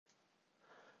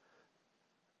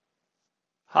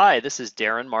Hi, this is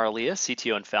Darren Marlia,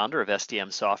 CTO and founder of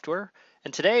SDM Software,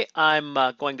 and today I'm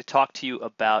going to talk to you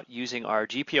about using our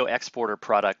GPO exporter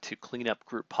product to clean up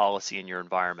group policy in your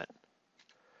environment.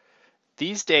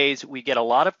 These days, we get a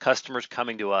lot of customers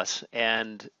coming to us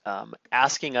and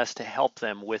asking us to help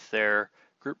them with their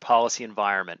group policy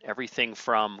environment, everything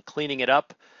from cleaning it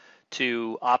up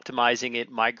to optimizing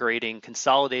it, migrating,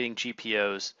 consolidating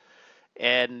GPOs.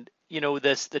 And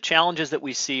the challenges that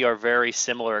we see are very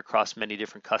similar across many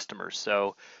different customers.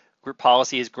 So group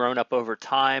policy has grown up over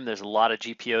time. There's a lot of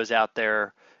GPOs out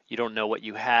there. You don't know what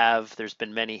you have. There's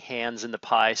been many hands in the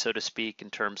pie, so to speak, in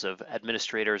terms of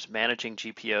administrators managing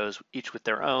GPOs, each with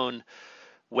their own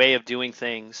way of doing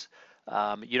things.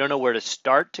 You don't know where to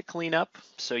start to clean up.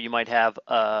 So you might have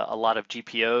a lot of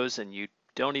GPOs and you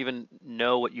don't even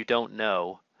know what you don't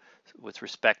know with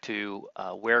respect to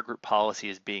where group policy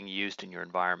is being used in your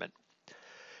environment.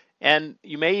 And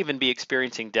you may even be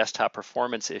experiencing desktop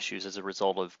performance issues as a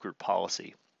result of group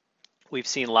policy. We've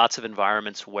seen lots of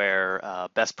environments where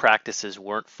best practices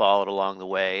weren't followed along the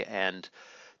way, and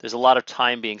there's a lot of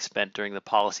time being spent during the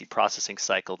policy processing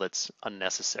cycle that's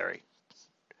unnecessary.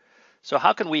 So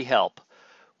how can we help?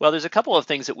 Well, there's a couple of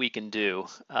things that we can do.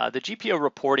 The GPO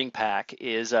reporting pack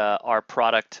is our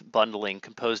product bundling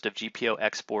composed of GPO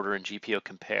exporter and GPO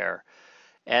compare.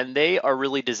 And they are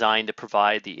really designed to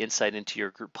provide the insight into your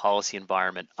group policy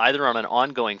environment, either on an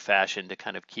ongoing fashion to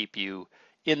kind of keep you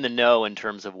in the know in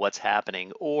terms of what's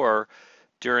happening, or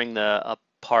during a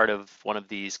part of one of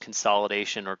these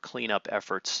consolidation or cleanup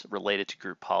efforts related to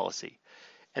group policy.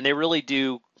 And they really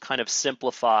do kind of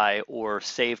simplify or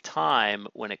save time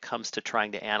when it comes to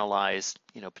trying to analyze,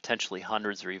 potentially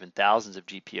hundreds or even thousands of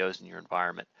GPOs in your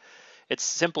environment. It's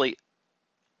simply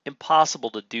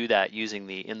impossible to do that using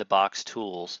the in-the-box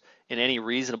tools in any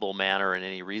reasonable manner in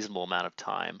any reasonable amount of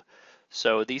time.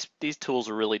 So these tools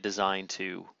are really designed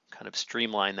to kind of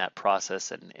streamline that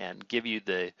process and give you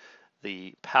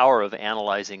the power of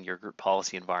analyzing your group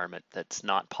policy environment that's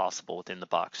not possible with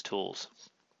in-the-box tools.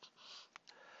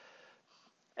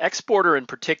 Exporter in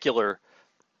particular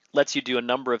lets you do a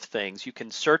number of things. You can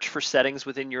search for settings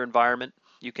within your environment.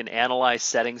 You can analyze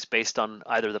settings based on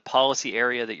either the policy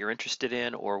area that you're interested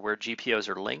in or where GPOs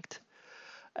are linked.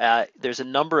 There's a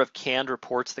number of canned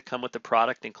reports that come with the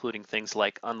product, including things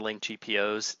like unlinked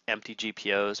GPOs, empty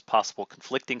GPOs, possible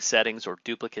conflicting settings or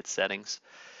duplicate settings.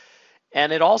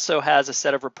 And it also has a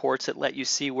set of reports that let you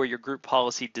see where your group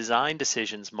policy design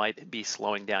decisions might be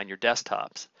slowing down your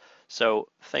desktops. So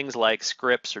things like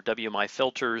scripts or WMI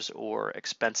filters or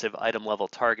expensive item level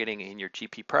targeting in your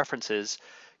GP preferences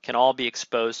can all be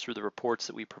exposed through the reports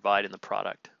that we provide in the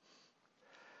product.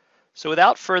 So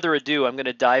without further ado, I'm going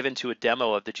to dive into a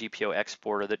demo of the GPO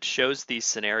exporter that shows these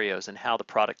scenarios and how the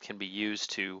product can be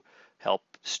used to help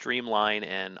streamline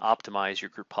and optimize your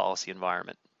group policy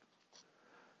environment.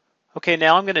 Okay,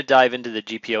 now I'm going to dive into the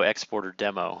GPO exporter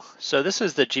demo. So this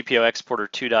is the GPO exporter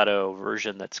 2.0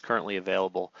 version that's currently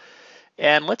available.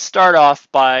 And let's start off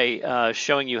by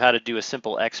showing you how to do a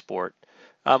simple export.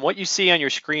 What you see on your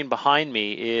screen behind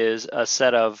me is a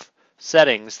set of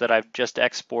settings that I've just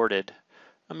exported.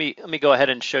 Let me go ahead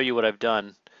and show you what I've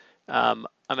done. I'm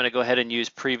going to go ahead and use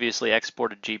previously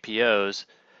exported GPOs.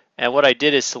 And what I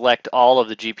did is select all of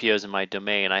the GPOs in my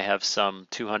domain. I have some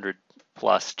 200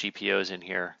 plus GPOs in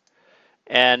here.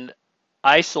 And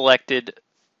I selected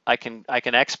I can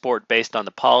export based on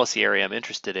the policy area I'm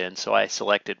interested in. So I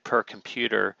selected per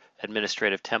computer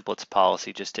administrative templates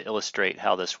policy just to illustrate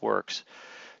how this works.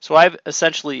 So I've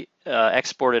essentially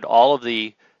exported all of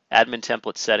the admin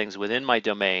template settings within my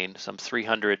domain, some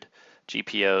 300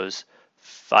 GPOs,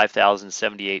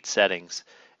 5,078 settings.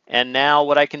 And now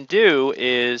what I can do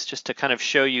is, just to kind of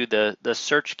show you the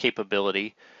search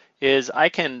capability, is I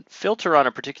can filter on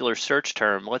a particular search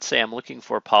term. Let's say I'm looking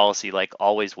for a policy like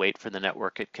always wait for the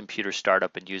network at computer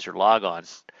startup and user logon.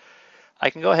 I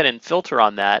can go ahead and filter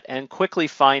on that and quickly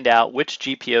find out which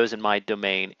GPOs in my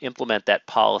domain implement that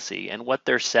policy and what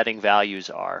their setting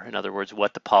values are. In other words,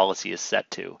 what the policy is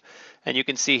set to. And you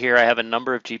can see here I have a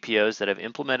number of GPOs that have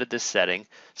implemented this setting.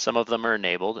 Some of them are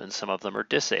enabled and some of them are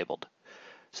disabled.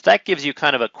 So that gives you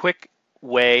kind of a quick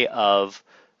way of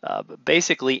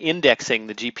basically indexing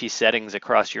the GP settings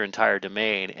across your entire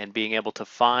domain and being able to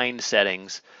find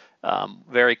settings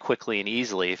very quickly and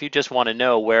easily. If you just want to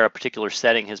know where a particular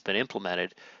setting has been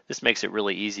implemented, this makes it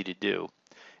really easy to do.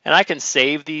 And I can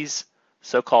save these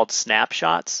so-called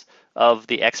snapshots of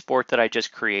the export that I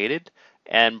just created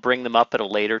and bring them up at a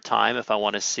later time if I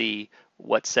want to see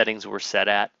what settings were set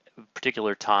at a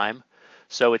particular time.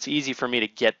 So it's easy for me to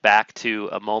get back to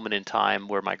a moment in time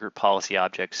where my group policy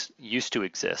objects used to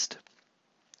exist.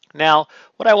 Now,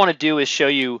 what I want to do is show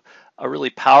you a really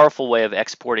powerful way of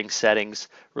exporting settings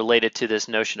related to this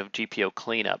notion of GPO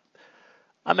cleanup.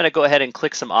 I'm going to go ahead and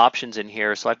click some options in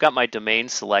here. So I've got my domain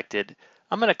selected.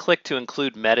 I'm going to click to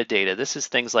include metadata. This is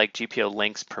things like GPO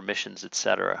links, permissions,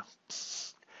 etc.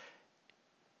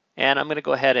 And I'm going to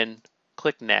go ahead and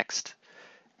click next.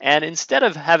 And instead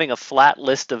of having a flat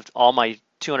list of all my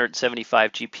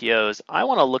 275 GPOs, I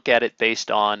want to look at it based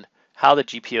on how the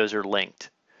GPOs are linked.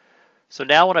 So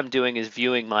now what I'm doing is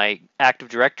viewing my Active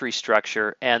Directory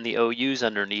structure and the OUs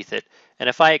underneath it. And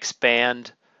if I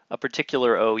expand a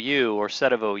particular OU or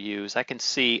set of OUs, I can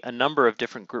see a number of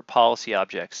different group policy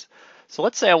objects. So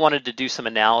let's say I wanted to do some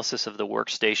analysis of the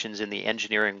workstations in the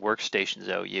engineering workstations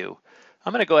OU.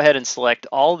 I'm going to go ahead and select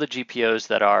all of the GPOs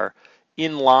that are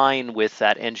in line with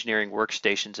that engineering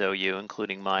workstations OU,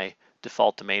 including my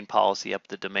default domain policy up at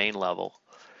the domain level.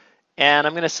 And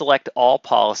I'm going to select all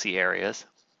policy areas.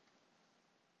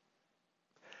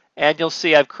 And you'll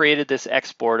see I've created this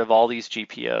export of all these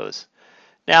GPOs.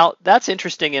 Now, that's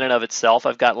interesting in and of itself.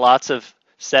 I've got lots of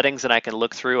settings that I can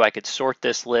look through. I could sort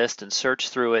this list and search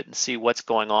through it and see what's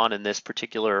going on in this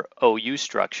particular OU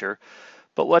structure.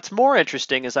 But what's more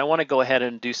interesting is I want to go ahead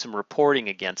and do some reporting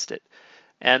against it.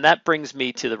 And that brings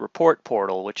me to the report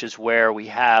portal, which is where we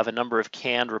have a number of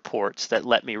canned reports that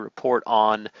let me report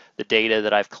on the data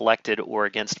that I've collected or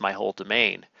against my whole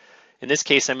domain. In this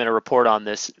case, I'm going to report on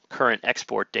this current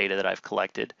export data that I've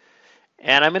collected.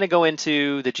 And I'm going to go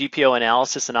into the GPO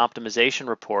analysis and optimization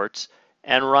reports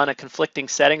and run a conflicting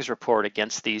settings report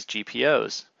against these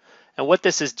GPOs. And what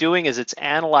this is doing is it's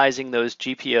analyzing those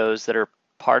GPOs that are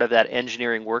part of that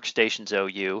engineering workstations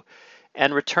OU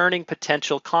and returning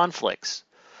potential conflicts.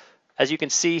 As you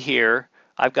can see here,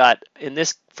 I've got, in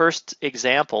this first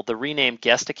example, the rename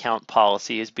guest account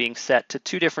policy is being set to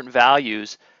two different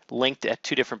values linked at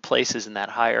two different places in that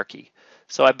hierarchy.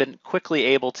 So I've been quickly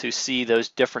able to see those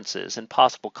differences and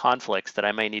possible conflicts that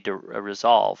I may need to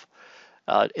resolve.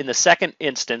 In the second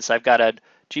instance, I've got a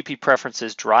GP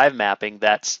preferences drive mapping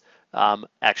that's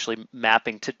actually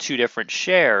mapping to two different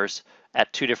shares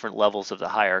at two different levels of the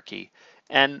hierarchy.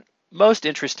 And most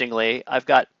interestingly, I've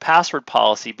got password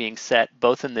policy being set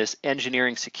both in this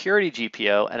engineering security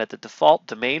GPO and at the default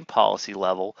domain policy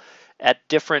level at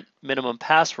different minimum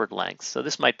password lengths. So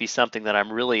this might be something that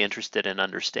I'm really interested in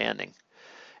understanding.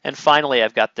 And finally,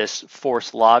 I've got this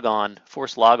force log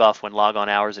off when logon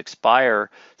hours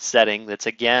expire setting that's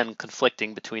again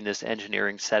conflicting between this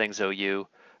engineering settings OU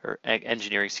or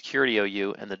engineering security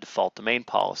OU and the default domain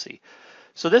policy.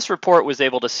 So this report was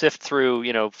able to sift through,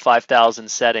 5,000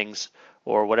 settings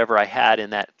or whatever I had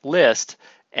in that list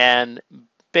and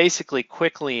basically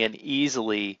quickly and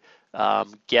easily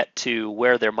get to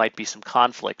where there might be some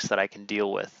conflicts that I can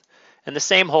deal with. And the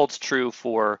same holds true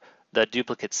for the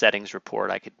duplicate settings report.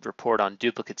 I could report on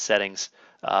duplicate settings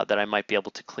that I might be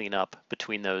able to clean up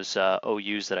between those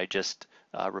OUs that I just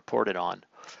reported on.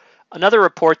 Another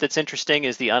report that's interesting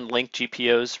is the unlinked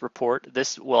GPOs report.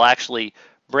 This will actually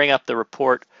bring up the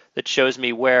report that shows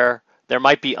me where there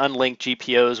might be unlinked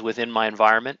GPOs within my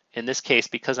environment. In this case,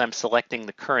 because I'm selecting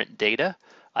the current data,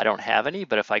 I don't have any,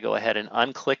 but if I go ahead and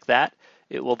unclick that,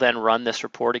 it will then run this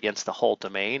report against the whole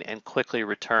domain and quickly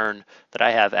return that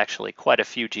I have actually quite a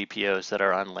few GPOs that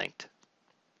are unlinked.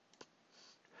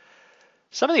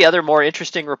 Some of the other more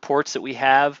interesting reports that we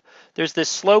have, there's this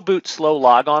slow boot, slow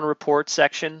logon report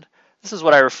section. This is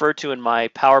what I referred to in my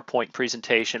PowerPoint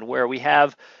presentation, where we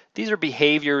have, these are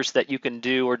behaviors that you can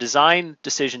do or design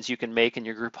decisions you can make in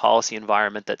your group policy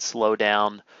environment that slow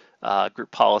down group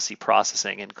policy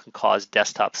processing and can cause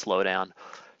desktop slowdown.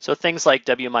 So things like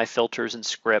WMI filters and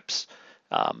scripts,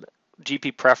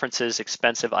 GP preferences,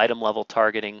 expensive item level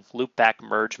targeting, loopback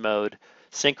merge mode,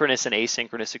 synchronous and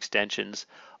asynchronous extensions.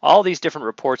 All these different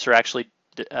reports are actually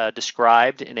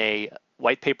described in a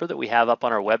white paper that we have up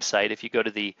on our website. If you go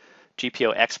to the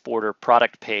GPO exporter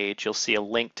product page, you'll see a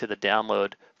link to the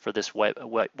download for this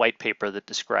white paper that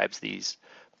describes these.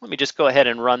 Let me just go ahead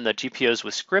and run the GPOs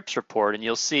with scripts report, and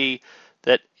you'll see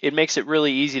that it makes it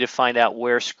really easy to find out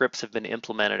where scripts have been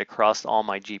implemented across all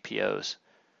my GPOs.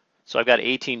 So I've got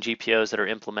 18 GPOs that are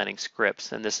implementing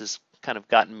scripts, and this has kind of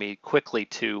gotten me quickly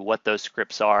to what those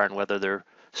scripts are and whether they're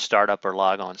startup or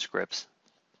logon scripts.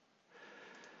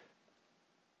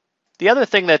 The other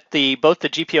thing that both the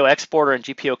GPO exporter and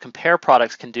GPO compare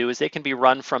products can do is they can be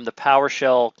run from the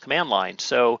PowerShell command line.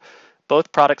 So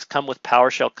both products come with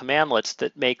PowerShell commandlets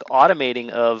that make automating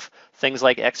of things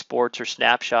like exports or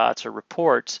snapshots or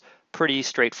reports pretty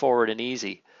straightforward and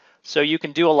easy. So you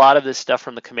can do a lot of this stuff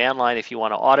from the command line if you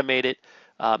want to automate it,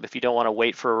 if you don't want to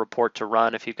wait for a report to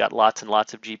run, if you've got lots and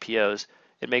lots of GPOs.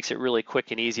 it makes it really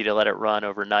quick and easy to let it run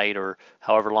overnight or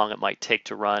however long it might take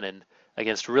to run. And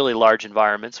against really large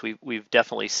environments, we've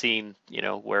definitely seen,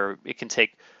 where it can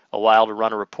take a while to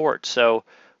run a report. So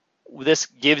this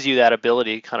gives you that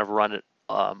ability to kind of run it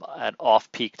at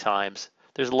off-peak times.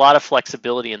 There's a lot of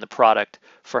flexibility in the product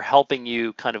for helping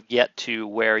you kind of get to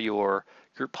where your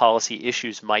group policy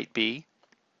issues might be.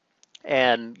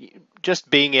 And just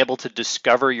being able to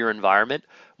discover your environment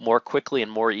more quickly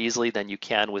and more easily than you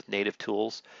can with native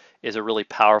tools is a really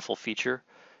powerful feature.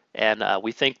 And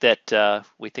we think that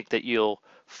you'll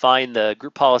find the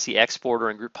Group Policy Exporter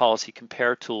and Group Policy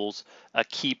Compare tools a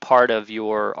key part of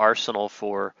your arsenal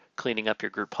for cleaning up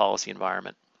your group policy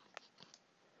environment.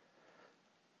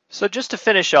 So just to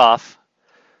finish off,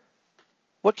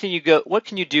 what can you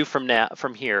do from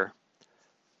here?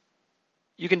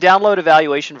 You can download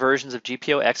evaluation versions of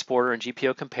GPO Exporter and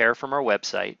GPO Compare from our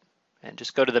website, and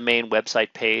just go to the main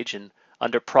website page, and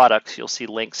under products you'll see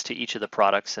links to each of the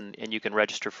products, and you can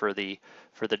register for the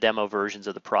demo versions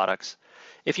of the products.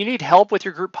 If you need help with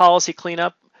your group policy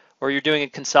cleanup, or you're doing a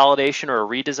consolidation or a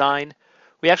redesign,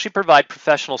 we actually provide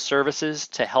professional services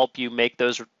to help you make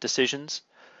those decisions.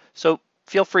 So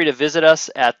feel free to visit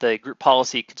us at the Group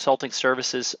Policy Consulting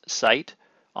Services site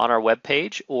on our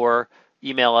webpage, or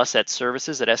email us at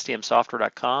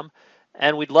services@sdmsoftware.com,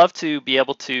 and we'd love to be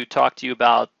able to talk to you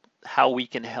about how we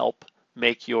can help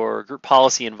make your group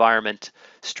policy environment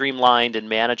streamlined and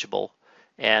manageable,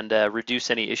 and reduce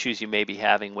any issues you may be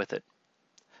having with it.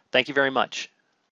 Thank you very much.